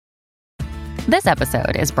This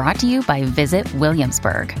episode is brought to you by Visit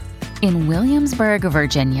Williamsburg. In Williamsburg,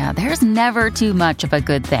 Virginia, there's never too much of a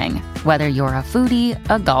good thing. Whether you're a foodie,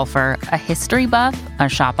 a golfer, a history buff, a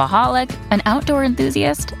shopaholic, an outdoor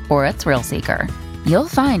enthusiast, or a thrill seeker, you'll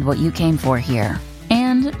find what you came for here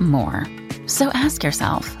and more. So ask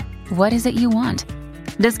yourself, what is it you want?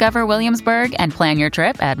 Discover Williamsburg and plan your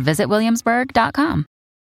trip at visitwilliamsburg.com.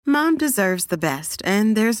 Mom deserves the best,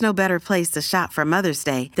 and there's no better place to shop for Mother's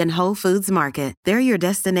Day than Whole Foods Market. They're your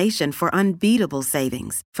destination for unbeatable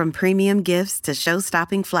savings, from premium gifts to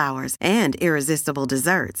show-stopping flowers and irresistible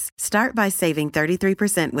desserts. Start by saving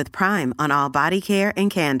 33% with Prime on all body care and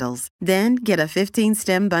candles. Then get a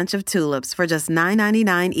 15-stem bunch of tulips for just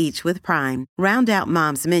 $9.99 each with Prime. Round out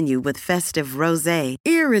Mom's menu with festive rosé,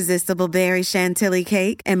 irresistible berry chantilly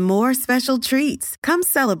cake, and more special treats. Come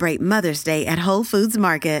celebrate Mother's Day at Whole Foods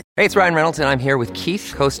Market. Hey, it's Ryan Reynolds, and I'm here with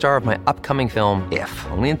Keith, co-star of my upcoming film, If,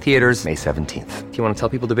 only in theaters May 17th. Do you want to tell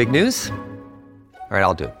people the big news? All right,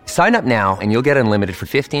 I'll do it. Sign up now and you'll get unlimited for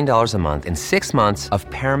 $15 a month and 6 months of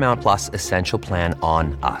Paramount Plus Essential Plan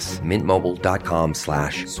on us.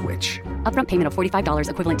 MintMobile.com/switch. Upfront payment of $45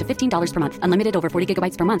 equivalent to $15 per month. Unlimited over 40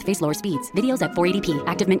 gigabytes per month. Face lower speeds. Videos at 480p.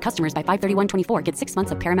 Active Mint customers by 531.24 get 6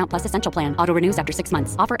 months of Paramount Plus Essential Plan. Auto renews after 6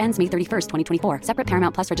 months. Offer ends May 31st, 2024. Separate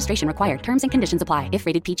Paramount Plus registration required. Terms and conditions apply if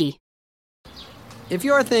rated PG. If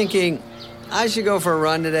you're thinking, I should go for a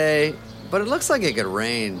run today, but it looks like it could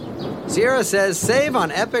rain, Sierra says save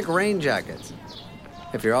on epic rain jackets.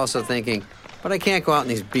 If you're also thinking, but I can't go out in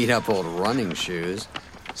these beat-up old running shoes,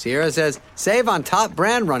 Sierra says save on top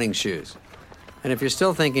brand running shoes. And if you're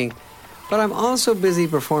still thinking, but I'm also busy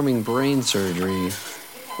performing brain surgery,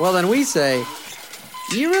 well then we say,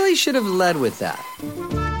 you really should have led with that.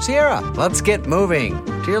 Sierra, let's get moving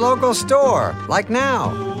to your local store, like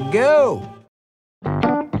now. Go!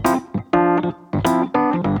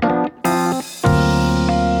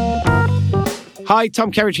 Hi,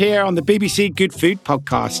 Tom Kerridge here on the BBC Good Food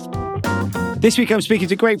Podcast. This week I'm speaking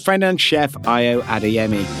to great friend and chef Ayo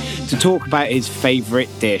Adeyemi to talk about his favourite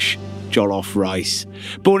dish, jollof rice.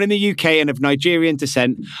 Born in the UK and of Nigerian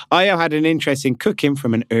descent, Ayo had an interest in cooking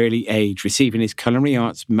from an early age, receiving his culinary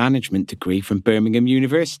arts management degree from Birmingham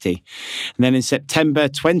University. And then in September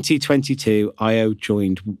 2022, Ayo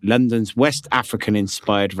joined London's West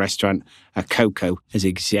African-inspired restaurant Akoko as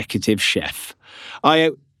executive chef.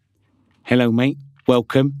 Ayo, hello, mate.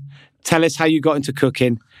 Welcome. Tell us how you got into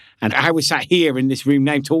cooking and how we sat here in this room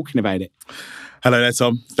now talking about it. Hello there,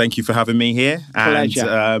 Tom. Thank you for having me here. Pleasure.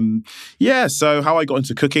 And so how I got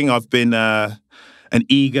into cooking, I've been an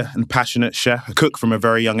eager and passionate chef, a cook from a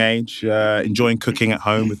very young age, enjoying cooking at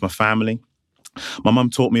home with my family. My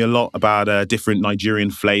mum taught me a lot about different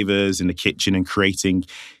Nigerian flavours in the kitchen and creating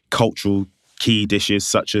cultural key dishes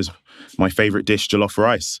such as my favourite dish, jollof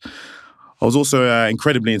rice. I was also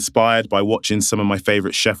incredibly inspired by watching some of my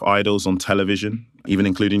favourite chef idols on television, even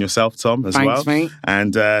including yourself, Tom, as well. Thanks, mate.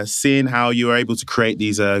 And seeing how you were able to create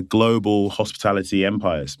these global hospitality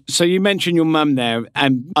empires. So you mentioned your mum there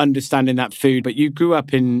and understanding that food, but you grew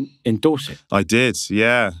up in Dorset. I did,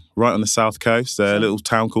 yeah. Right on the south coast, a little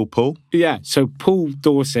town called Poole. Yeah, so Poole,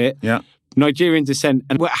 Dorset. Yeah. Nigerian descent,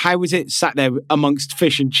 and how was it sat there amongst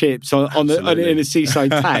fish and chips in a seaside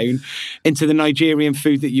town into the Nigerian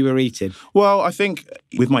food that you were eating? Well, I think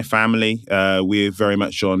with my family, we're very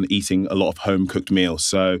much on eating a lot of home-cooked meals.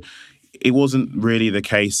 So it wasn't really the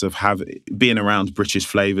case of being around British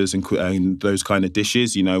flavours and those kind of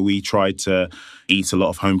dishes. You know, we tried to eat a lot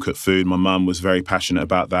of home-cooked food. My mum was very passionate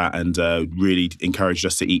about that and really encouraged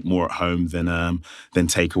us to eat more at home than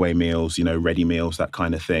takeaway meals, you know, ready meals, that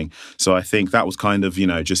kind of thing. So I think that was kind of, you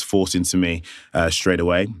know, just forced into me straight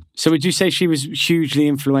away. So would you say she was hugely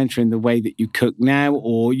influential in the way that you cook now,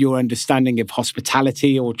 or your understanding of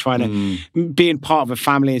hospitality, or trying to being part of a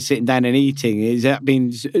family and sitting down and eating? Has that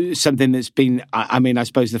been something that's been, I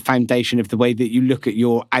suppose, the foundation of the way that you look at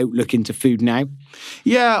your outlook into food now?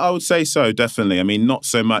 Yeah, I would say so, definitely. I mean, not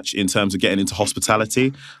so much in terms of getting into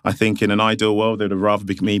hospitality. I think in an ideal world, they'd rather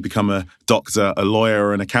me become a doctor, a lawyer,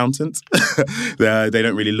 or an accountant. They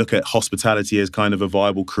don't really look at hospitality as kind of a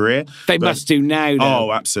viable career. They must do now, though.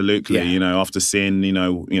 Oh, absolutely. Yeah. You know, after seeing, you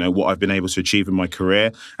know what I've been able to achieve in my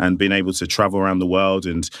career and being able to travel around the world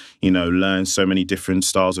and, you know, learn so many different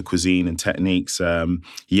styles of cuisine and techniques.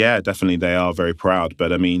 Yeah, definitely they are very proud.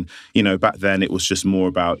 But I mean, you know, back then it was just more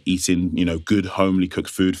about eating, you know, good homely cooked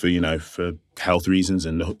food for health reasons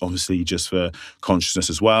and obviously just for consciousness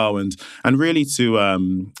as well, and really to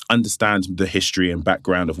understand the history and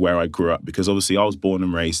background of where I grew up, because obviously I was born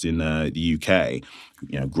and raised in the UK,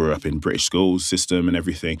 you know, grew up in British schools system and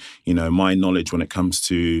everything. You know, my knowledge when it comes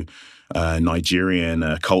to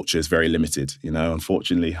Nigerian culture is very limited.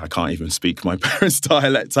 Unfortunately, I can't even speak my parents'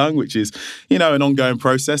 dialect tongue, which is, an ongoing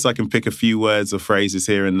process. I can pick a few words or phrases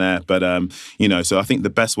here and there, but so I think the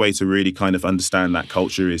best way to really kind of understand that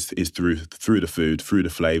culture is through the food, through the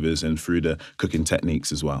flavors, and through the cooking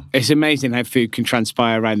techniques as well. It's amazing how food can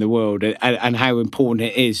transpire around the world, and how important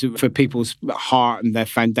it is for people's heart and their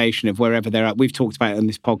foundation of wherever they're at. We've talked about it on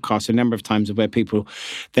this podcast a number of times of where people,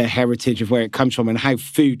 their heritage of where it comes from, and how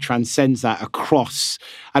food transcends that across.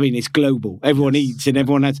 I mean, it's global. Everyone eats, and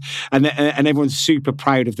everyone has, and everyone's super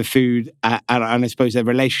proud of the food, and I suppose their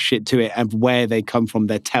relationship to it and where they come from,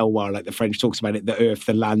 their terroir, like the French talks about it, the earth,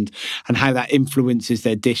 the land, and how that influences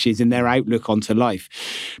their dishes and their outlook onto life.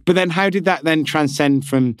 But then how did that then transcend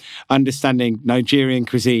from understanding Nigerian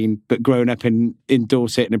cuisine, but growing up in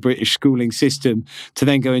Dorset in a British schooling system, to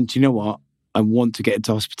then going, do you know what? I want to get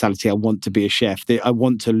into hospitality. I want to be a chef. I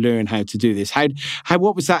want to learn how to do this.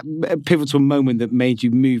 What was that pivotal moment that made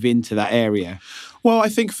you move into that area? Well, I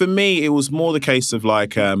think for me, it was more the case of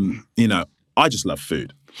like, I just love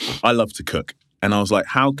food. I love to cook. And I was like,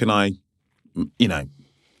 how can I,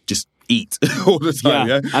 just eat all the time?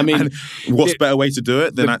 Yeah. I mean, and what's better way to do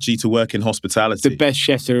it than actually to work in hospitality? The best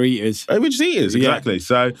chefs are eaters. Which is eaters, exactly. Yeah.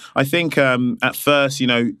 So I think at first,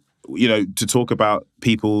 to talk about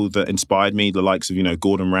people that inspired me, the likes of,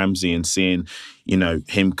 Gordon Ramsay, and seeing,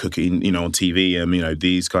 him cooking, on TV,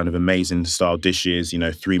 these kind of amazing style dishes,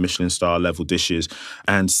 3 Michelin star level dishes,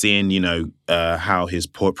 and seeing, how his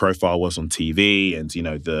profile was on TV, and,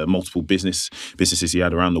 the multiple businesses he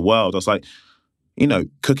had around the world. I was like,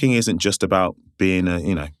 cooking isn't just about being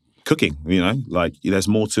cooking, there's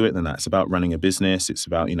more to it than that. It's about running a business. It's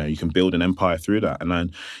about, you can build an empire through that. And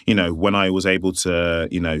then, when I was able to,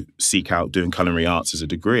 seek out doing culinary arts as a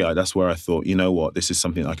degree, that's where I thought, this is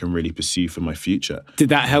something I can really pursue for my future. Did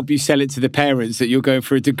that help you sell it to the parents that you're going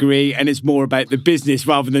for a degree and it's more about the business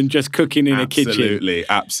rather than just cooking in a kitchen?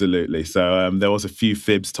 Absolutely. So there was a few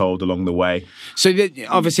fibs told along the way. So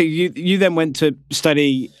obviously you then went to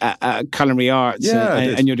study culinary arts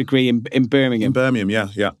and your degree in Birmingham. In Birmingham,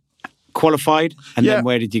 yeah. Qualified, and then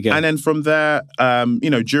where did you go? And then from there,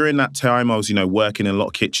 during that time, I was, working in a lot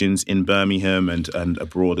of kitchens in Birmingham and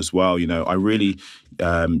abroad as well. I really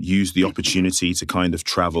used the opportunity to kind of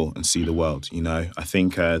travel and see the world. I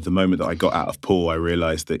think the moment that I got out of pool, I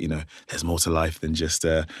realised that, there's more to life than just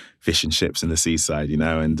fish and chips in the seaside,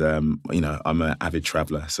 and, I'm an avid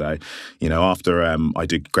traveller. So, after I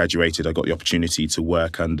graduated, I got the opportunity to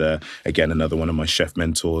work under, again, another one of my chef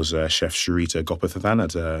mentors, Chef Sharita Gopathathan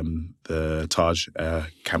at the Taj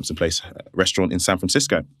Campton Place restaurant in San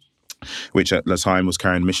Francisco, which at the time was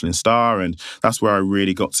carrying Michelin star. And that's where I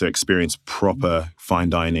really got to experience proper fine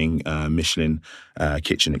dining Michelin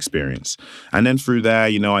kitchen experience. And then through there,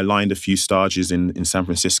 I lined a few stages in San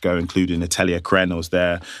Francisco, including Atelier Cren. I was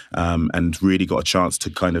there and really got a chance to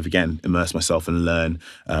kind of, again, immerse myself and learn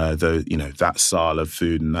that style of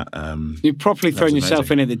food. And that you've properly thrown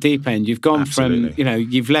yourself in at the deep end. You've gone from,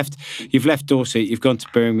 you've left Dorset, you've gone to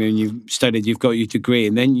Birmingham, you've studied, you've got your degree,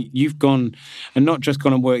 and then you've gone and not just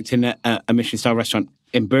gone and worked in a Michelin star restaurant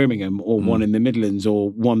in Birmingham or one in the Midlands or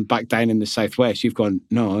one back down in the Southwest. You've gone,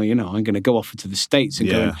 no, I'm going to go off to the States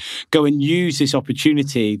and go and use this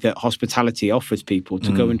opportunity that hospitality offers people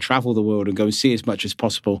to go and travel the world and go and see as much as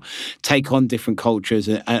possible, take on different cultures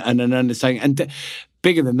and an understanding. And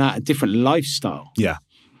bigger than that, a different lifestyle. Yeah.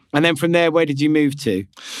 And then from there, where did you move to?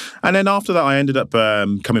 And then after that, I ended up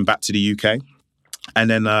coming back to the UK. And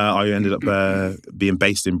then I ended up being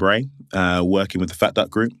based in Bray, working with the Fat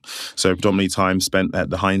Duck Group. So predominantly time spent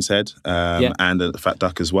at the Heinz Head and at the Fat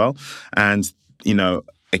Duck as well. And,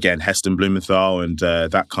 again, Heston Blumenthal and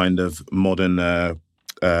that kind of modern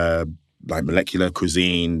like molecular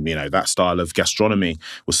cuisine, that style of gastronomy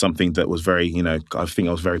was something that was very, I think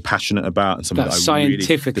I was very passionate about, and something that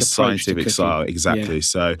scientific the scientific style, exactly. Yeah.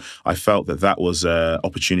 So I felt that was an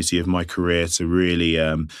opportunity of my career to really,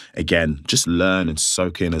 again, just learn and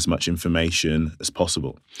soak in as much information as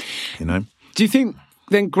possible. Do you think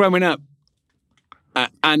then growing up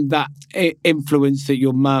and that influence that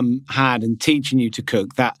your mum had in teaching you to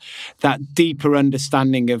cook, that deeper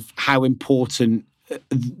understanding of how important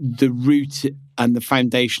the root and the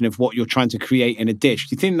foundation of what you're trying to create in a dish,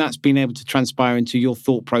 do you think that's been able to transpire into your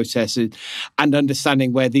thought processes and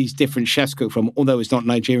understanding where these different chefs cook from, although it's not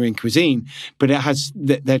Nigerian cuisine, but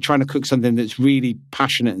they're trying to cook something that's really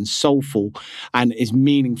passionate and soulful and is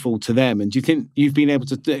meaningful to them? And do you think you've been able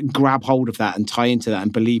to grab hold of that and tie into that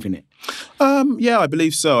and believe in it? Yeah, I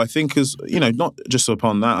believe so. I think not just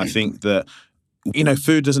upon that, I think that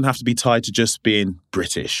food doesn't have to be tied to just being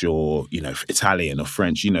British or, Italian or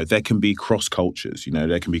French. There can be cross cultures,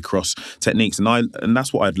 there can be cross techniques. And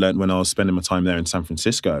that's what I'd learned when I was spending my time there in San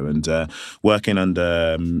Francisco and working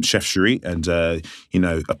under Chef Cherit and,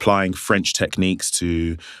 applying French techniques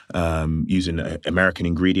to using American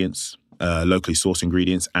ingredients. Locally sourced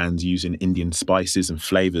ingredients and using Indian spices and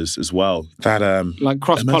flavors as well. That like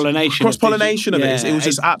cross-pollination. Cross-pollination of it. It was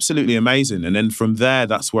just absolutely amazing. And then from there,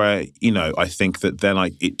 that's where, I think that then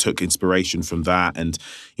it took inspiration from that and,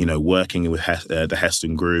 working with the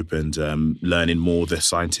Heston Group and learning more the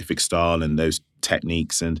scientific style and those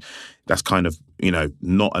techniques. And that's kind of,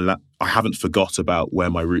 I haven't forgot about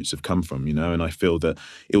where my roots have come from, and I feel that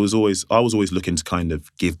I was always looking to kind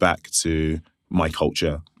of give back to my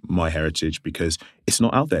culture, my heritage, because it's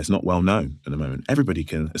not out there. It's not well known at the moment. Everybody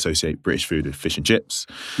can associate British food with fish and chips,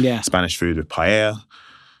 Spanish food with paella,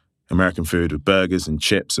 American food with burgers and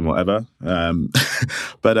chips and whatever.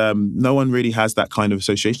 But no one really has that kind of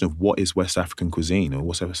association of what is West African cuisine or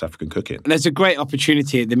what's West African cooking. There's a great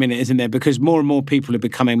opportunity at the minute, isn't there? Because more and more people are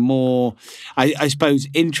becoming more, I suppose,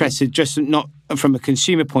 interested, just not from a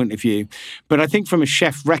consumer point of view, but I think from a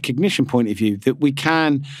chef recognition point of view, that we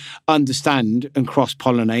can understand and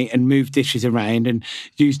cross-pollinate and move dishes around and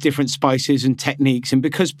use different spices and techniques. And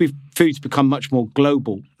because food's become much more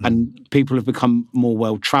global and people have become more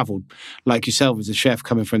well-travelled, like yourself as a chef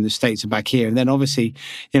coming from the States and back here. And then obviously,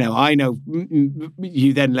 I know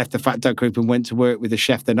you then left the Fat Duck Group and went to work with a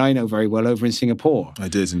chef that I know very well over in Singapore. I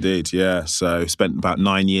did indeed, yeah. So spent about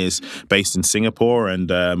 9 years based in Singapore and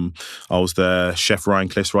I was the Chef Ryan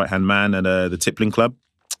Cliff's right-hand man at the Tippling Club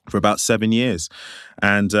for about 7 years.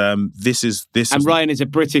 And this is. And Ryan is a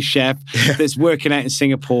British chef that's working out in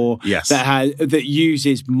Singapore. Yes. that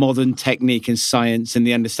uses modern technique and science and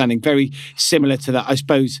the understanding very similar to that. I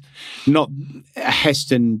suppose not a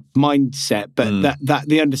Heston mindset, but that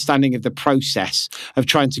the understanding of the process of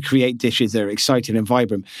trying to create dishes that are exciting and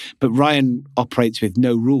vibrant. But Ryan operates with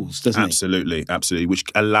no rules, doesn't he? Absolutely, which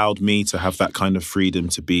allowed me to have that kind of freedom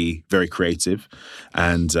to be very creative.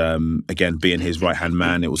 And again, being his right-hand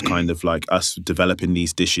man, it was kind of like us developing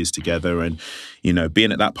these dishes together and,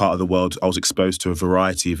 being at that part of the world, I was exposed to a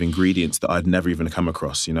variety of ingredients that I'd never even come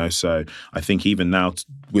across, So I think even now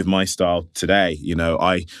with my style today,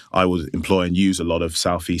 I would employ and use a lot of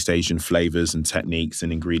Southeast Asian flavors and techniques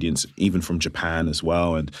and ingredients, even from Japan as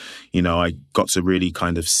well. And, I got to really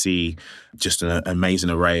kind of see just an amazing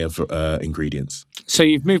array of ingredients. So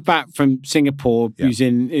you've moved back from Singapore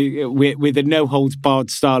using with a no-holds-barred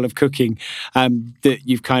style of cooking that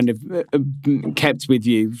you've kind of kept with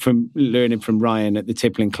you from learning from Ryan at the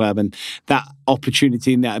Tippling Club and that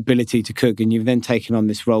opportunity and that ability to cook. And you've then taken on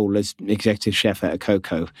this role as executive chef at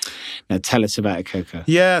Akoko. Now, tell us about Akoko.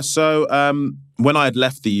 Yeah, so when I had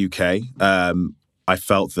left the UK, I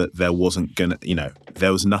felt that there wasn't going to,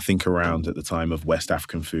 there was nothing around at the time of West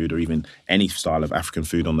African food or even any style of African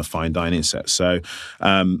food on the fine dining set. So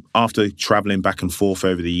after traveling back and forth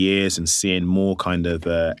over the years and seeing more kind of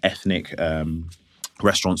ethnic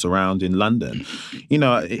restaurants around in London,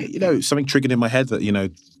 something triggered in my head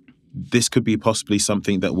that, this could be possibly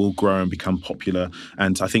something that will grow and become popular.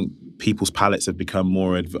 And I think people's palates have become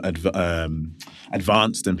more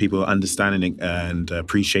advanced and people are understanding and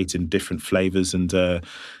appreciating different flavors and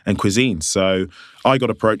cuisines. So I got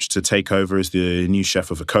approached to take over as the new chef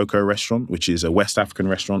of Akoko restaurant, which is a West African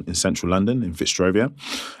restaurant in central London in Fitzrovia.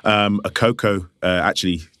 Akoko,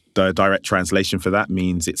 actually, the direct translation for that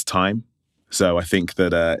means it's time. So I think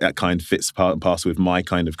that that kind of fits part and parcel with my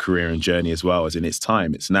kind of career and journey as well, as in it's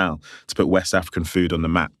time, it's now to put West African food on the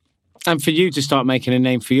map. And for you to start making a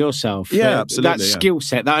name for yourself. Yeah, absolutely. That skill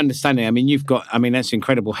set, that understanding. I mean, that's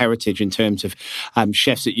incredible heritage in terms of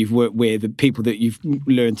chefs that you've worked with, the people that you've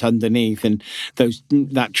learned underneath and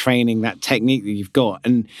that training, that technique that you've got.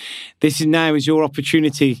 And this is now is your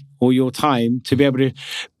opportunity or your time to be able to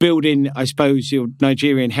build in, I suppose, your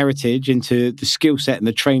Nigerian heritage into the skill set and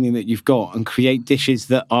the training that you've got and create dishes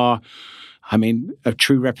that are, a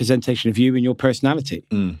true representation of you and your personality.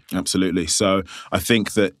 Absolutely. So I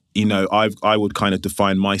think that, I would kind of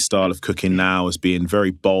define my style of cooking now as being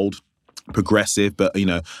very bold, progressive, but,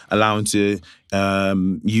 allowing to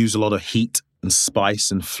use a lot of heat and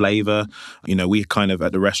spice and flavor. We kind of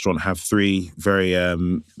at the restaurant have three very,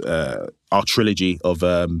 our trilogy of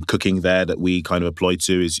cooking there that we kind of employ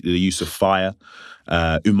to is the use of fire,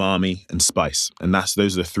 umami and spice. And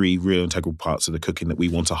those are the three real integral parts of the cooking that we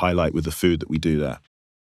want to highlight with the food that we do there.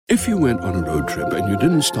 If you went on a road trip and you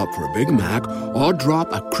didn't stop for a Big Mac or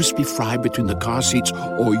drop a crispy fry between the car seats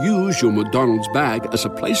or use your McDonald's bag as a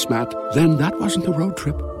placemat, then that wasn't a road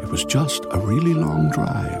trip. It was just a really long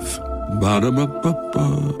drive.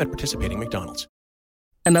 Ba-da-ba-ba-ba. At participating McDonald's.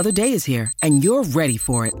 Another day is here, and you're ready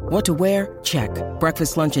for it. What to wear? Check.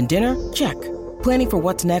 Breakfast, lunch, and dinner? Check. Planning for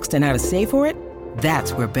what's next and how to save for it?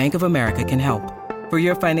 That's where Bank of America can help. For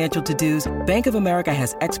your financial to-dos, Bank of America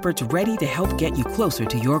has experts ready to help get you closer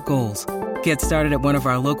to your goals. Get started at one of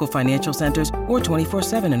our local financial centers or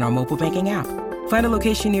 24/7 in our mobile banking app. Find a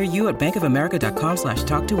location near you at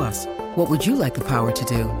bankofamerica.com/talktous. What would you like the power to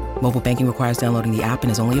do? Mobile banking requires downloading the app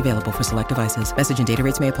and is only available for select devices. Message and data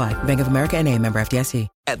rates may apply. Bank of America N.A., member FDIC.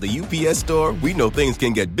 At the UPS Store, we know things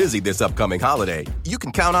can get busy this upcoming holiday. You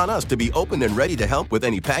can count on us to be open and ready to help with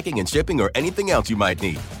any packing and shipping or anything else you might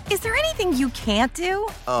need. Is there anything you can't do?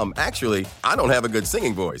 Actually, I don't have a good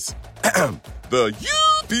singing voice. The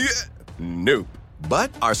UPS... Nope.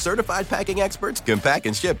 But our certified packing experts can pack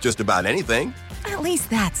and ship just about anything. At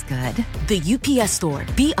least that's good. The UPS Store.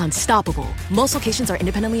 Be unstoppable. Most locations are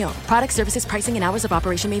independently owned. Product, services, pricing, and hours of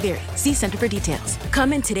operation may vary. See Center for details.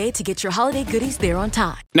 Come in today to get your holiday goodies there on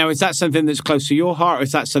time. Now, is that something that's close to your heart, or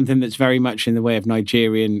is that something that's very much in the way of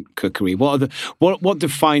Nigerian cookery? What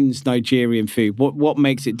defines Nigerian food? What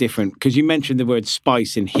makes it different? Because you mentioned the word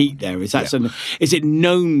spice and heat there. Is that something? Is it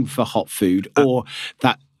known for hot food, or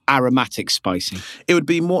that aromatic spicing? It would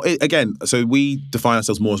be more, again, so we define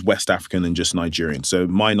ourselves more as West African than just Nigerian. So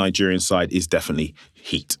my Nigerian side is definitely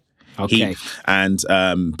heat. Okay. Heat. And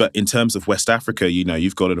but in terms of West Africa,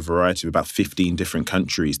 you've got a variety of about 15 different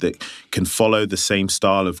countries that can follow the same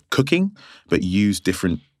style of cooking, but use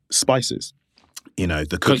different spices. The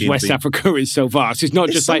cooking. Because West Africa is so vast. It's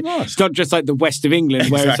not just like the west of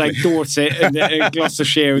England, where it's like Dorset and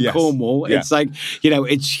Gloucestershire and Cornwall. Yeah. It's like,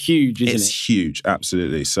 it's huge, isn't it? It's huge,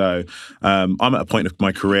 absolutely. So I'm at a point of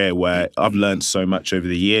my career where I've learned so much over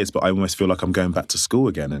the years, but I almost feel like I'm going back to school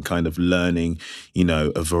again and kind of learning,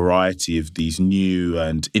 a variety of these new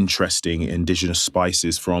and interesting indigenous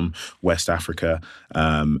spices from West Africa.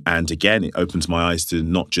 And again, it opens my eyes to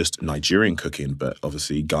not just Nigerian cooking, but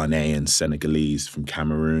obviously Ghanaian, Senegalese, from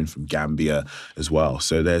Cameroon, from Gambia as well.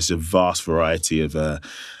 So there's a vast variety of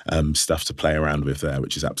stuff to play around with there,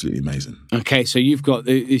 which is absolutely amazing. Okay, so you've got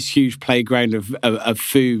this huge playground of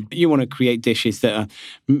food. You want to create dishes that are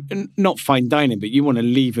not fine dining, but you want to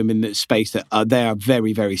leave them in that space that they are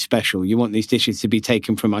very, very special. You want these dishes to be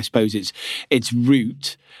taken from, I suppose, its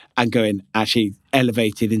root and going actually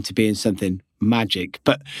elevated into being something magic.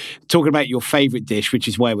 But talking about your favourite dish, which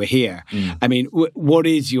is why we're here, I mean, what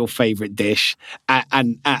is your favourite dish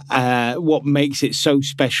and what makes it so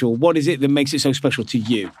special? What is it that makes it so special to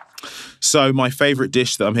you? So my favourite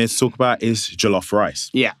dish that I'm here to talk about is jollof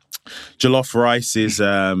rice. Yeah. Jollof rice is...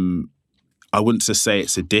 I wouldn't just say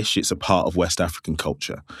it's a dish, it's a part of West African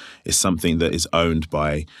culture. It's something that is owned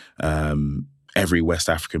by every West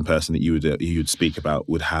African person that you would speak about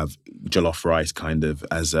would have jollof rice kind of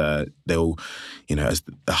as as the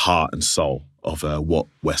heart and soul of what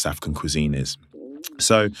West African cuisine is.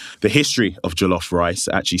 So the history of jollof rice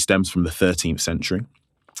actually stems from the 13th century.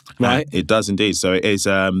 Right. It does indeed. So it is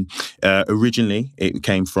originally it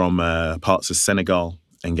came from parts of Senegal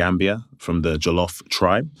and Gambia, from the Jollof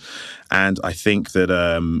tribe. And I think that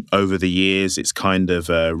over the years, it's kind of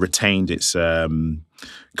retained its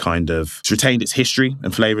history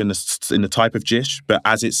and flavour in the type of dish. But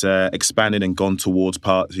as it's expanded and gone towards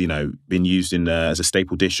parts, been used as a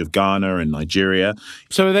staple dish of Ghana and Nigeria.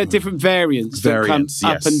 So are there different variants that come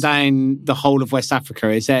up and down the whole of West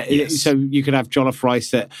Africa? Is there? Yes. So you could have jollof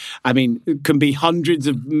rice that, can be hundreds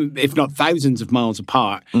of, if not thousands of miles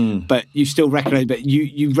apart, but you still recognise, but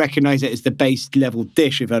you recognise it as the base level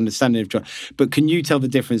dish of understanding of jollof. But can you tell the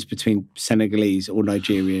difference between Senegalese or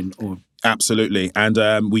Nigerian or... Absolutely. And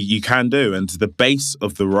you can do. And the base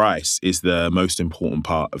of the rice is the most important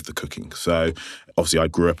part of the cooking. So obviously I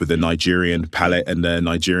grew up with a Nigerian palate, and the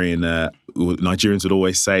Nigerians would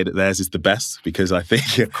always say that theirs is the best, because I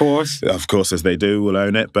think... Of course, as they do, will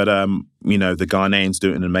own it. But, the Ghanaians do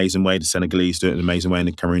it in an amazing way. The Senegalese do it in an amazing way, and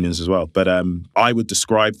the Cameroonians as well. But I would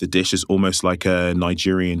describe the dish as almost like a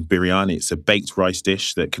Nigerian biryani. It's a baked rice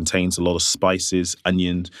dish that contains a lot of spices,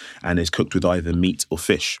 onions, and is cooked with either meat or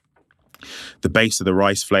fish. The base of the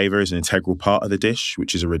rice flavour is an integral part of the dish,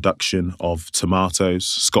 which is a reduction of tomatoes,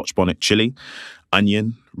 Scotch bonnet chilli,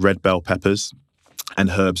 onion, red bell peppers,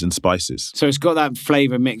 and herbs and spices. So it's got that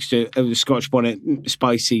flavour mixture of the Scotch bonnet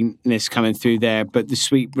spiciness coming through there, but the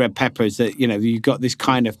sweet red peppers that, you've got this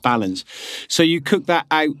kind of balance. So you cook that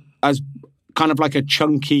out as kind of like a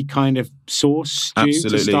chunky kind of sauce stew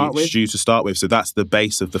to start with? Stew to start with. So that's the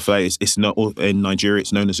base of the flavour. It's not, in Nigeria,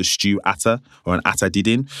 it's known as a stew atta or an atta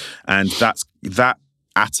didin. And that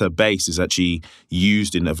atta base is actually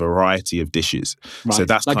used in a variety of dishes. Right. So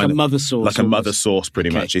that's like kind a mother sauce. like a mother sauce, pretty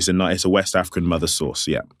Okay. much. It's a West African mother sauce,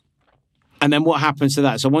 yeah. And then what happens to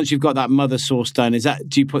that? So once you've got that mother sauce done,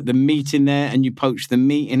 do you put the meat in there and you poach the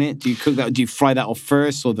meat in it? Do you cook that? Do you fry that off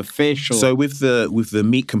first, or the fish? Or? So with the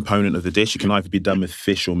meat component of the dish, it can either be done with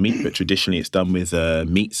fish or meat, but traditionally it's done with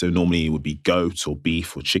meat. So normally it would be goat or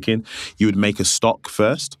beef or chicken. You would make a stock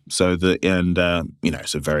first. It's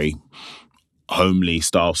a very homely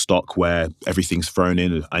style stock where everything's thrown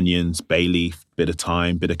in: onions, bay leaf, bit of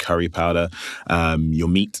thyme, bit of curry powder, your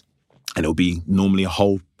meat. And it'll be normally a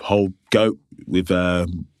whole goat with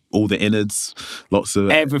all the innards, lots of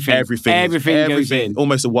everything goes in.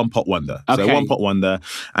 Almost a one-pot wonder. Okay. So one-pot wonder.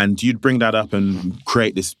 And you'd bring that up and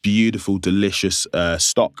create this beautiful, delicious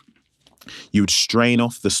stock. You would strain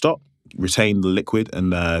off the stock, retain the liquid,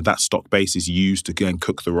 and that stock base is used to go and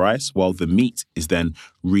cook the rice, while the meat is then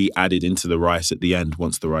re-added into the rice at the end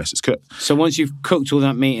once the rice is cooked. So once you've cooked all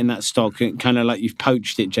that meat in that stock, kind of like you've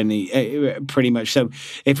poached it generally, pretty much. So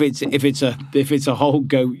if it's a whole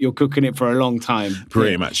goat, you're cooking it for a long time.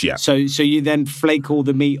 Pretty much, yeah. So you then flake all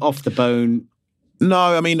the meat off the bone.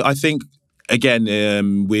 No, I mean, I think,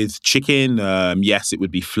 again, with chicken, yes, it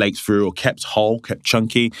would be flaked through or kept whole, kept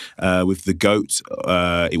chunky. With the goat,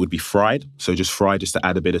 it would be fried. So just fried just to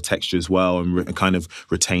add a bit of texture as well and kind of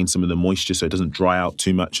retain some of the moisture so it doesn't dry out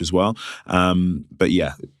too much as well. But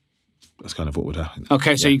yeah, that's kind of what would happen.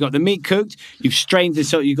 Okay, so you got the meat cooked, you've strained it,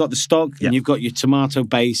 so you've got the stock, and you've got your tomato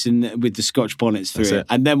base and with the Scotch bonnets through it.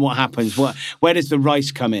 And then what happens? Where does the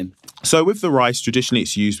rice come in? So with the rice, traditionally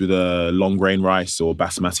it's used with a long grain rice or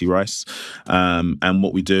basmati rice. And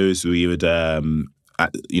what we do is we would, the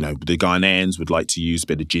Ghanaians would like to use a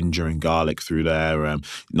bit of ginger and garlic through there.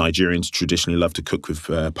 Nigerians traditionally love to cook with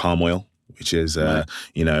palm oil, which is, an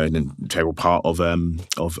integral part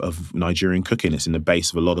of Nigerian cooking. It's in the base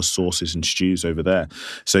of a lot of sauces and stews over there.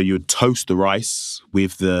 So you would toast the rice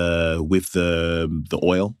with the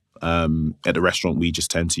oil. At the restaurant, we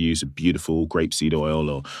just tend to use a beautiful grapeseed oil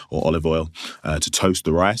or olive oil to toast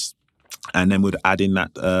the rice. And then we'd add in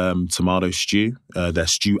that tomato stew, the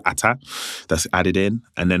stew atta, that's added in.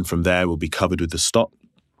 And then from there, we'll be covered with the stock.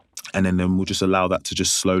 And then we'll just allow that to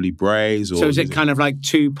just slowly braise. So is it kind of like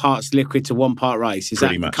 2 parts liquid to 1 part rice? Is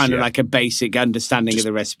Pretty that much, kind of like a basic understanding of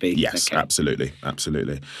the recipe? Yes, okay. Absolutely.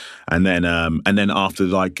 And then after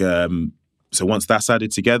so once that's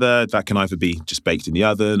added together, that can either be just baked in the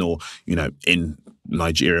oven or, in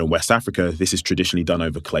Nigeria and West Africa, this is traditionally done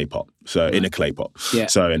over clay pot. So in a clay pot. Yeah.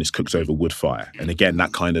 So, and it's cooked over wood fire. And again,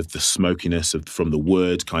 that kind of the smokiness from the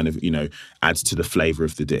wood kind of, adds to the flavour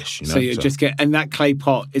of the dish. So you just get, and that clay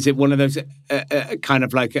pot, is it one of those kind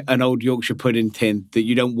of like an old Yorkshire pudding tin that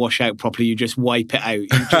you don't wash out properly, you just wipe it out,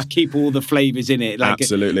 you just keep all the flavours in it? Like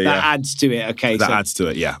absolutely, that adds to it, okay. That adds to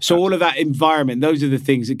it, yeah. So all of that environment, those are the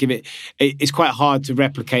things that give it's quite hard to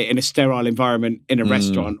replicate in a sterile environment in a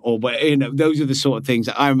restaurant, or those are the sort of things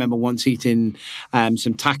that I remember once eating some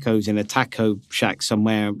tacos in a taco shack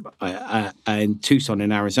somewhere in Tucson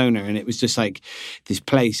in Arizona, and it was just like this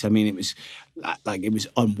place. I mean, it was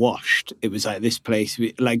unwashed. It was like this place,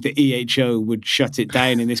 like the EHO would shut it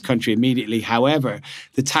down in this country immediately. However,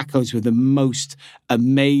 the tacos were the most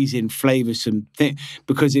amazing, flavoursome thing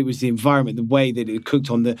because it was the environment, the way that it cooked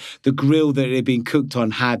on, the grill that it had been cooked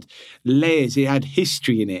on had layers, it had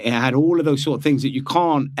history in it. It had all of those sort of things that you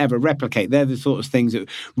can't ever replicate. They're the sort of things that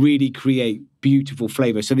really create beautiful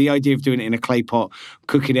flavour. So the idea of doing it in a clay pot,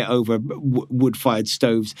 cooking it over wood-fired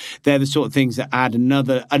stoves, they're the sort of things that add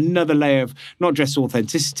another layer of not just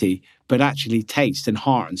authenticity, but actually taste and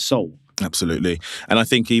heart and soul. Absolutely. And I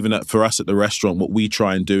think even for us at the restaurant, what we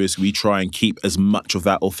try and do is we try and keep as much of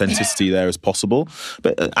that authenticity there as possible,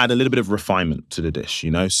 but add a little bit of refinement to the dish,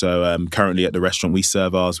 So currently at the restaurant, we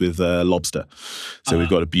serve ours with lobster. So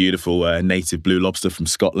we've got a beautiful native blue lobster from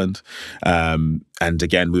Scotland. And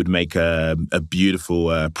again, we would make a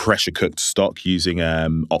beautiful pressure-cooked stock using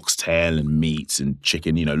oxtail and meat and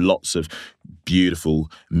chicken, lots of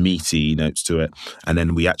beautiful meaty notes to it. And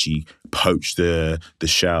then we actually poach the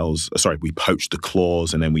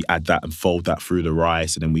claws, and then we add that and fold that through the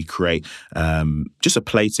rice, and then we create just a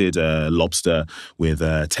plated lobster with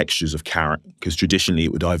textures of carrot, because traditionally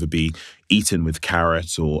it would either be eaten with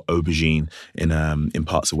carrot or aubergine in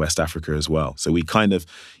parts of West Africa as well. So we kind of,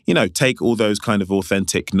 take all those kind of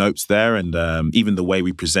authentic notes there, and even the way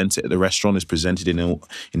we present it at the restaurant is presented in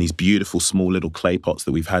these beautiful small little clay pots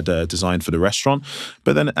that we've had designed for the restaurant,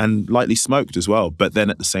 and lightly smoked as well. But then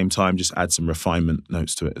at the same time, just add some refinement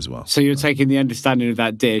notes to it as well. So you're taking the understanding of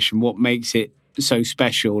that dish and what makes it so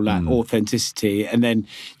special, that authenticity, and then,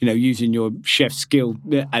 you know, using your chef skill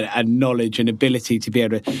and knowledge and ability to be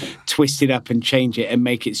able to twist it up and change it and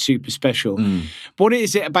make it super special. What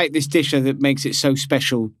is it about this dish that makes it so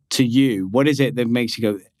special to you? What is it that makes you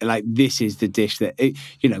go, like, this is the dish that,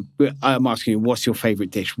 you know, I'm asking you, what's your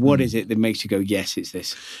favourite dish? What is it that makes you go, yes, it's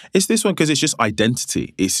this? It's this one because it's just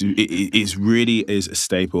identity. It really is a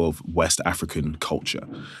staple of West African culture.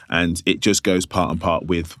 And it just goes part and part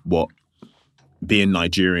with what being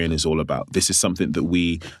Nigerian is all about. This is something that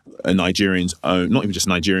we Nigerians own, not even just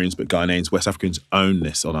Nigerians, but Ghanaians, West Africans own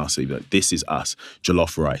this on our sleeve. Like, this is us.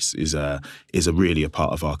 Jollof rice is really a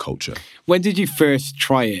part of our culture. When did you first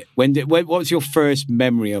try it? What was your first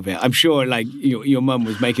memory of it? I'm sure, like, your mum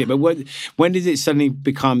was making it, but when did it suddenly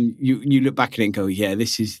become, you look back at it and go, yeah,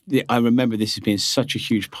 I remember this as being such a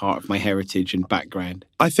huge part of my heritage and background?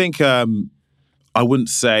 I think I wouldn't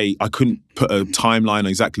say, I couldn't put a timeline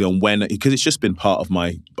exactly on when, because it's just been part of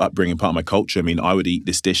my upbringing, part of my culture. I mean, I would eat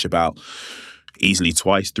this dish about easily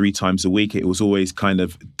 2-3 times a week. It was always kind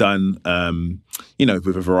of done, you know,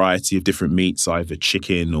 with a variety of different meats, either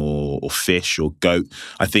chicken or fish or goat.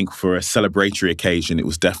 I think for a celebratory occasion, it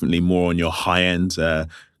was definitely more on your high-end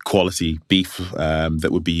quality beef that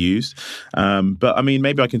would be used. But I mean,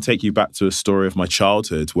 maybe I can take you back to a story of my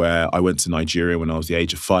childhood where I went to Nigeria when I was the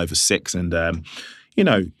age of 5 or 6, and you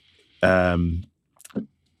know, I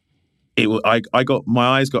got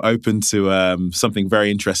my eyes got open to something very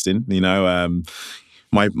interesting. You know,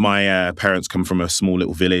 my parents come from a small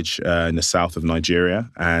little village in the south of Nigeria,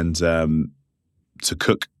 and to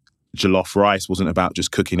cook jollof rice wasn't about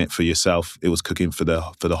just cooking it for yourself. It was cooking for the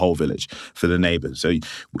whole village, for the neighbours. So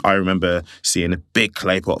I remember seeing a big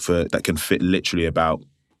clay pot that can fit literally about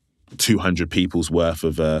 200 people's worth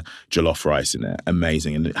of jollof rice in there.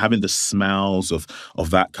 Amazing. And having the smells of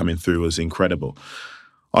that coming through was incredible.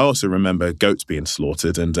 I also remember goats being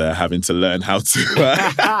slaughtered and having to learn how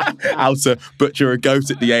to butcher a goat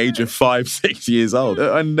at the age of 5-6 years old.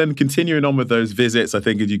 And then continuing on with those visits, I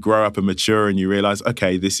think as you grow up and mature and you realise,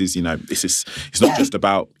 okay, it's not just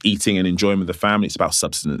about eating and enjoying with the family, it's about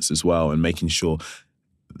substance as well and making sure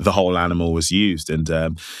the whole animal was used.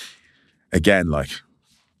 And again, like,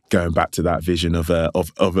 going back to that vision of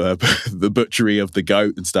the butchery of the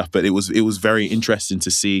goat and stuff, but it was very interesting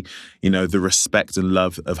to see, you know, the respect and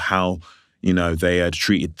love of how, you know, they had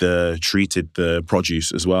treated the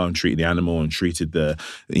produce as well, and treated the animal and treated the,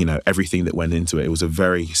 you know, everything that went into it. It was a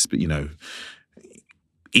very, you know,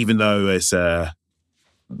 even though it's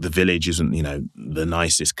the village isn't, you know, the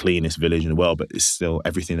nicest, cleanest village in the world, but it's still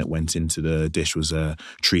everything that went into the dish was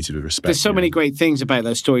treated with respect. There's so many great things about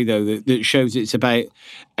that story, though, that shows it's about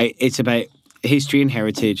history and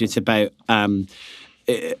heritage. It's about, I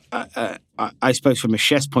suppose, from a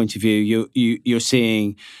chef's point of view, you're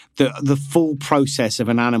seeing the full process of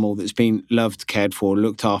an animal that's been loved, cared for,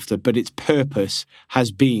 looked after, but its purpose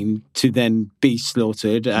has been to then be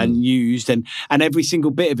slaughtered and used, and every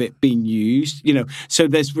single bit of it being used. You know, so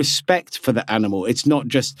there's respect for the animal. It's not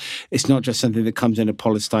just something that comes in a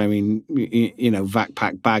polystyrene, you know,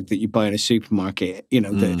 backpack bag that you buy in a supermarket. You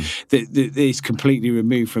know, that is completely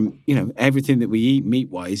removed from, you know, everything that we eat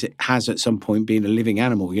meat wise. It has at some point been a living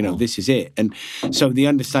animal. You know, this is it, and so the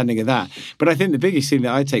understanding of that. But I think the biggest thing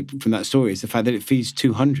that I take from that story is the fact that it feeds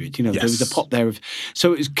 200. You know, there was a pot there of,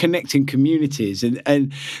 so it was connecting communities,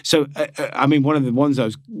 and so I mean, one of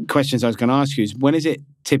the questions I was going to ask you is, when is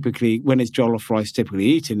jollof rice typically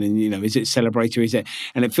eaten? And, you know, is it celebratory? Is it?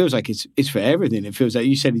 And it feels like it's for everything. It feels like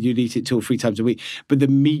you said you'd eat it 2 or 3 times a week, but the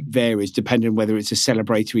meat varies depending on whether it's a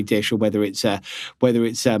celebratory dish or whether it's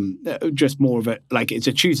just more of a, like, it's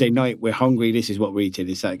a Tuesday night, we're hungry, this is what we're eating.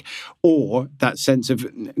 It's like, or that sense of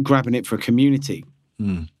grabbing it for a community.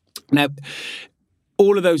 Now,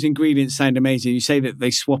 all of those ingredients sound amazing. You say that they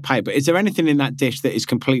swap out, but is there anything in that dish that is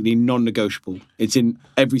completely non-negotiable? It's in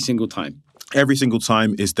every single time. Every single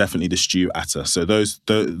time is definitely the stew atta. So those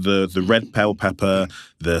the red bell pepper,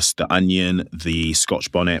 the onion, the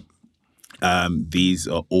Scotch bonnet. These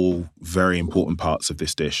are all very important parts of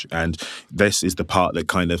this dish, and this is the part that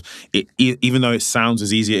kind of, even though it sounds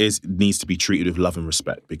as easy as it is, it needs to be treated with love and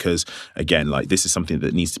respect, because again, like, this is something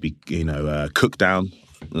that needs to be, you know, cooked down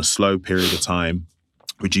in a slow period of time,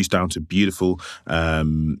 reduced down to beautiful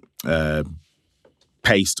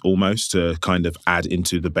paste almost to kind of add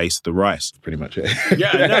into the base of the rice. Pretty much it.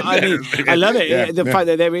 Yeah, no, I mean, I love it. Yeah, The fact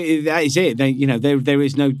that that is it. There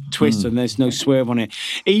is no twist and there's no swerve on it.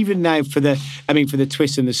 Even now for the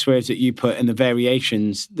twists and the swerves that you put and the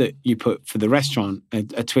variations that you put for the restaurant,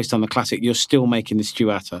 a twist on the classic, you're still making the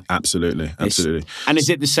stewata. Absolutely. And is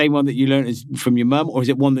it the same one that you learned from your mum, or is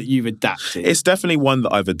it one that you've adapted? It's definitely one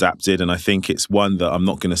that I've adapted, and I think it's one that I'm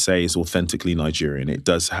not going to say is authentically Nigerian. It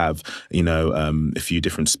does have, a few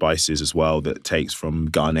different spices as well that takes from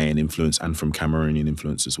Ghanaian influence and from Cameroonian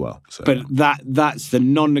influence as well. So. But that's the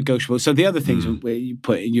non-negotiable. So the other things where you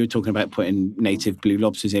were talking about putting native blue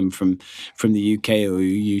lobsters in from the UK, or you're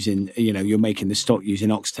using, you're making the stock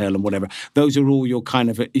using oxtail and whatever. Those are all your kind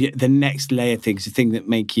of the next layer things, the thing that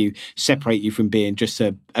make you separate you from being just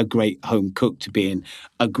a great home cook to being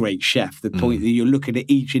a great chef. The point that you're looking at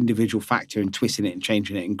each individual factor and twisting it and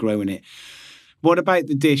changing it and growing it. What about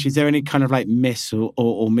the dish? Is there any kind of like myths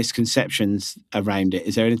or misconceptions around it?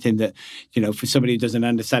 Is there anything that, for somebody who doesn't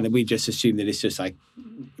understand it, we just assume that it's just like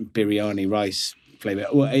biryani rice flavour?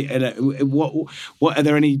 What are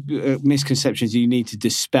there any misconceptions you need to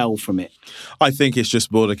dispel from it? I think it's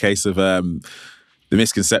just more the case of the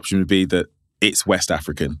misconception would be that it's West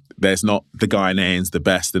African. There's not the Ghanaians the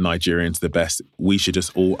best, the Nigerians the best. We should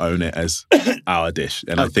just all own it as our dish.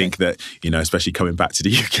 And I think that, especially coming back to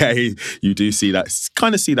the UK, you do see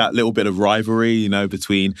that little bit of rivalry,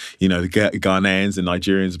 between, the Ghanaians and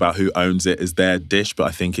Nigerians about who owns it as their dish. But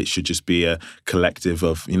I think it should just be a collective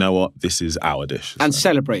of, this is our dish. And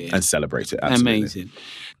celebrate it. And celebrate it, absolutely. Amazing.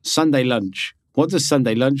 Sunday lunch. What does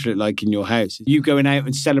Sunday lunch look like in your house? Are you going out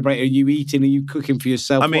and celebrating? Are you eating? Are you cooking for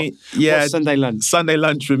yourself? What's Sunday lunch? Sunday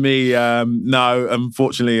lunch for me, no.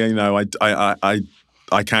 Unfortunately,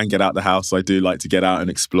 I can get out the house. I do like to get out and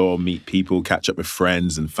explore, meet people, catch up with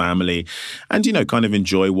friends and family, and kind of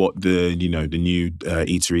enjoy what the new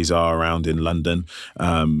eateries are around in London.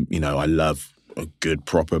 I love a good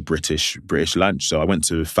proper British lunch. So I went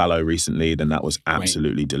to Fallow recently, and that was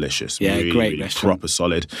absolutely delicious. Yeah, really, great really restaurant. Proper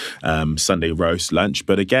solid Sunday roast lunch.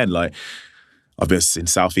 But again, I've been in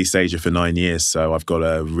Southeast Asia for 9 years, so I've got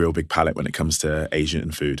a real big palate when it comes to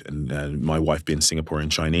Asian food. And my wife being Singaporean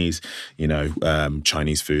Chinese,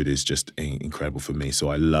 Chinese food is just incredible for me. So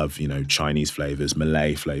I love, Chinese flavors,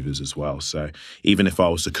 Malay flavors as well. So even if I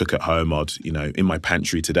was to cook at home, I'd, in my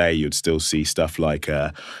pantry today, you'd still see stuff like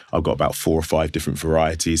I've got about 4 or 5 different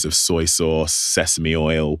varieties of soy sauce, sesame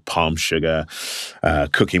oil, palm sugar,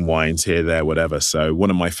 cooking wines here, there, whatever. So one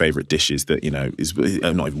of my favorite dishes that, is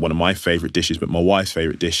not even one of my favorite dishes, but my wife's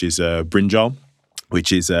favourite dish is brinjal,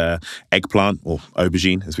 which is eggplant, or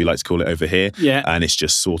aubergine, as we like to call it over here. Yeah. And it's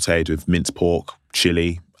just sautéed with minced pork,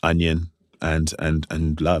 chili, onion,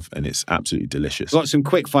 and love, and it's absolutely delicious. I've got some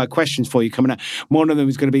quick fire questions for you coming up. One of them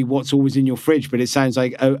is going to be what's always in your fridge, but it sounds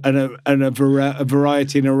like a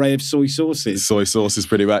variety and array of soy sauces. Soy sauces,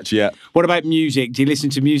 pretty much, yeah. What about music? Do you listen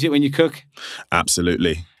to music when you cook?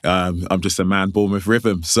 Absolutely. I'm just a man born with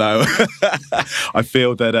rhythm, so I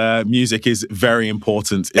feel that music is very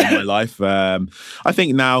important in my life. I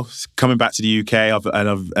think now, coming back to the UK,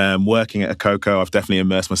 I've working at Akoko, I've definitely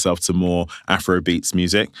immersed myself to more Afrobeats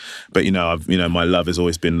music. But my love has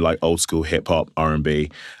always been like old school hip hop, R&B.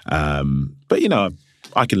 But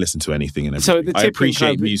I can listen to anything and everything. I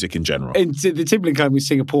appreciate music in general. In the Tippling Club with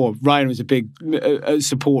Singapore, Ryan was a big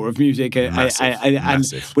supporter of music and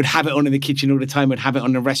would have it on in the kitchen all the time, would have it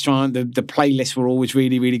on the restaurant. The playlists were always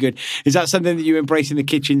really, really good. Is that something that you embrace in the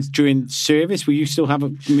kitchens during service? Will you still have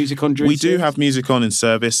music on during service? We do have music on in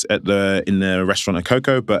service in the restaurant at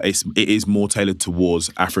Coco, but it is more tailored towards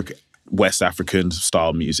West African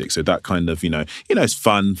style music. So that kind of, it's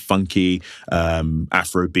fun, funky,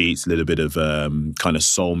 Afro beats, a little bit of kind of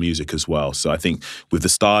soul music as well. So I think with the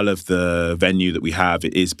style of the venue that we have,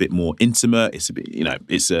 it is a bit more intimate. It's a bit,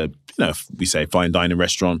 we say fine dining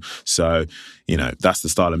restaurant. So, that's the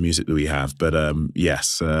style of music that we have. But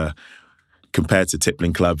yes, compared to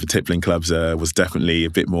Tippling Club, the Tippling Clubs was definitely a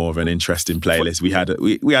bit more of an interesting playlist. We had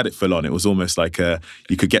it full on. It was almost like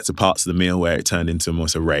you could get to parts of the meal where it turned into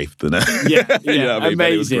almost a rave. Yeah,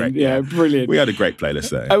 amazing. Yeah, brilliant. We had a great playlist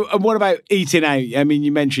there. And what about eating out? I mean,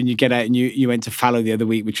 you mentioned you get out and you went to Fallow the other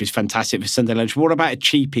week, which was fantastic for Sunday lunch. What about a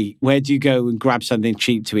cheap eat? Where do you go and grab something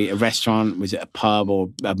cheap to eat? A restaurant? Was it a pub or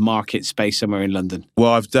a market space somewhere in London?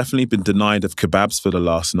 Well, I've definitely been denied of kebabs for the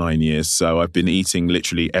last 9 years. So I've been eating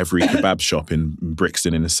literally every kebab shop shop in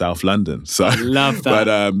Brixton in South London. So I love that.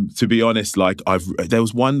 But to be honest, like there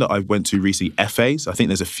was one that I went to recently, FA's. I think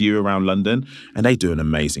there's a few around London, and they do an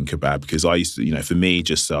amazing kebab, because I used to, for me,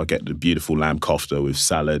 just I'll get the beautiful lamb kofta with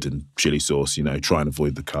salad and chili sauce, try and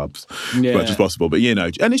avoid the carbs as much as possible. But,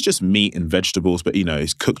 and it's just meat and vegetables, but,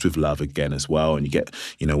 it's cooked with love again as well. And you get,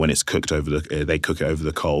 when it's cooked they cook it over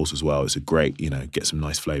the coals as well. It's a great, get some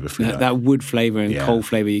nice flavour through that. That wood flavour and coal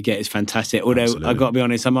flavour you get is fantastic. Although, absolutely. I've got to be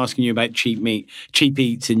honest, I'm asking you about cheap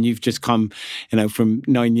eats, and you've just come, from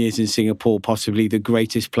 9 years in Singapore, possibly the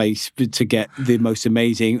greatest place to get the most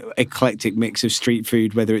amazing eclectic mix of street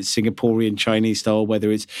food, whether it's Singaporean Chinese style,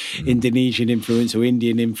 whether it's Indonesian influence or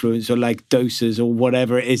Indian influence, or like dosas or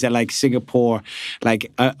whatever it is at like Singapore,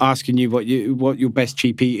 like asking you what your best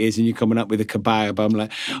cheap eat is, and you're coming up with a kebab. I'm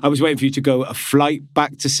like, I was waiting for you to go a flight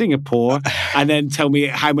back to Singapore and then tell me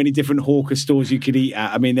how many different hawker stores you could eat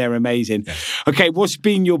at. I mean, they're amazing. Okay, what's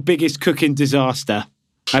been your biggest cooking disaster?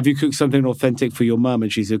 Have you cooked something authentic for your mum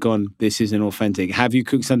and she's gone, this isn't authentic? Have you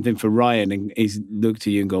cooked something for Ryan and he's looked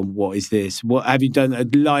at you and gone, what is this? What have you done a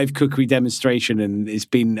live cookery demonstration and it's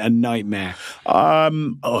been a nightmare?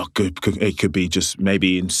 It could be just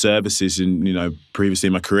maybe in services and, previously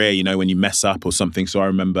in my career, when you mess up or something. So I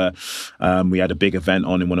remember we had a big event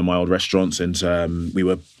on in one of my old restaurants, and we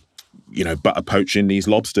were, butter poaching these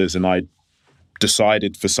lobsters, and I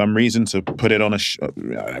decided for some reason to put it on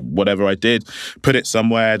whatever I did, put it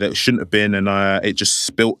somewhere that shouldn't have been, and it just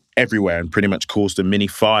spilt everywhere and pretty much caused a mini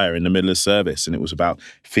fire in the middle of service, and it was about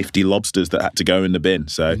 50 lobsters that had to go in the bin.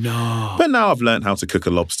 So, but now I've learned how to cook a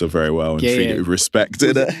lobster very well and treat it with respect.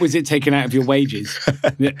 Was it taken out of your wages?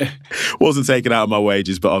 Wasn't taken out of my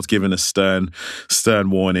wages, but I was given a stern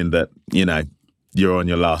warning that, you're on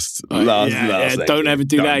your last. Don't ever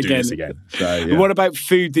do that again. So, what about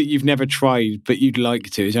food that you've never tried but you'd like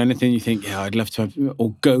to? Is there anything you think, I'd love to have,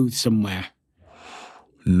 or go somewhere?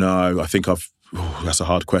 No, I think that's a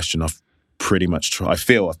hard question. I've pretty much tried. I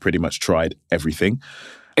feel I've pretty much tried everything.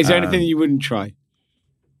 Is there anything you wouldn't try?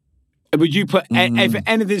 Would you put if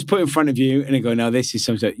anything's put in front of you and you go, no, this is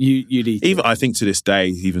something you'd eat? Even I think to this day,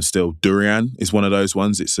 even still, durian is one of those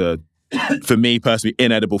ones. It's for me personally,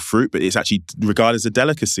 inedible fruit, but it's actually regarded as a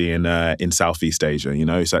delicacy in Southeast Asia.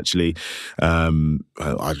 It's actually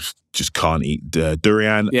I just can't eat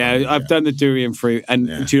durian. Yeah, I've done the durian fruit,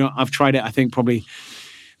 and do you know, I've tried it. I think probably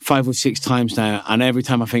 5 or 6 times now, and every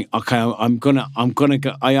time I think, okay, I am gonna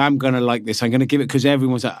like this. I'm gonna give it, because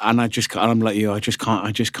everyone's like, and I'm like you. I just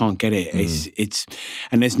can't get it. It's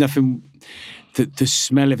and there's nothing. The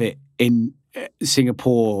smell of it in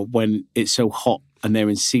Singapore when it's so hot and they're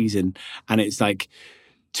in season, and it's like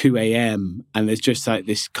 2 a.m. and there's just like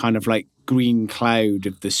this kind of like green cloud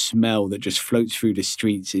of the smell that just floats through the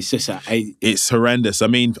streets. It's just it's horrendous. I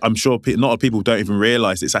mean, I'm sure a lot of people don't even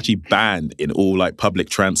realise it's actually banned in all like public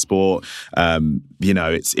transport.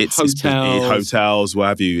 It's hotels, what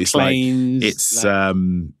have you. It's planes, it's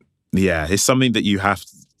something that you have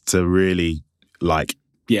to really like.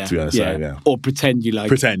 Yeah, to be honest, or pretend you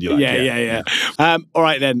like. Yeah. All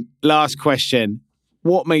right then. Last question.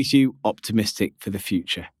 What makes you optimistic for the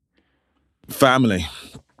future? Family.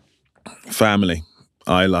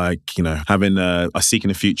 I like, having seeking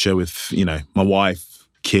a future with, my wife,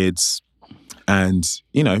 kids, and,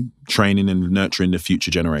 training and nurturing the future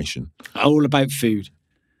generation. All about food.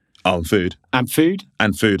 Oh, and food. And food?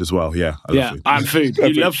 And food as well, yeah. I love food. And food.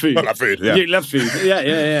 You love food. I love food, yeah. You love food.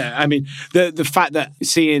 Yeah. I mean, the fact that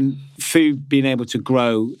seeing food being able to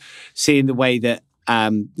grow, seeing the way that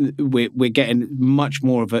we're getting much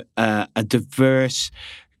more of a diverse,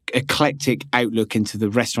 eclectic outlook into the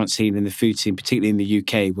restaurant scene and the food scene, particularly in the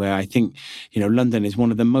UK, where I think, London is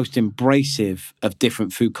one of the most embracive of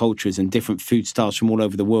different food cultures and different food styles from all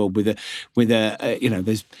over the world with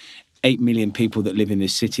there's 8 million people that live in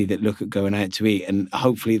this city that look at going out to eat, and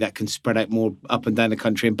hopefully that can spread out more up and down the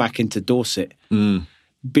country and back into Dorset.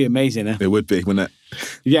 Be amazing, huh? It would be, wouldn't it?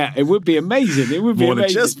 Yeah, it would be amazing. It would be more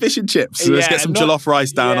amazing. Than just fish and chips. So let's get some jollof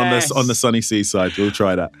rice down on the sunny seaside. We'll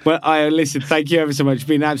try that. Well, listen, thank you ever so much. It's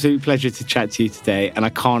been an absolute pleasure to chat to you today, and I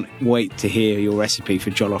can't wait to hear your recipe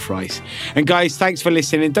for jollof rice. And guys, thanks for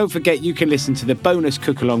listening. And don't forget, you can listen to the bonus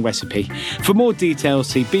cook-along recipe. For more details,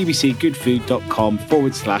 see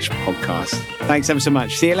bbcgoodfood.com/podcast. Thanks ever so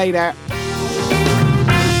much. See you later.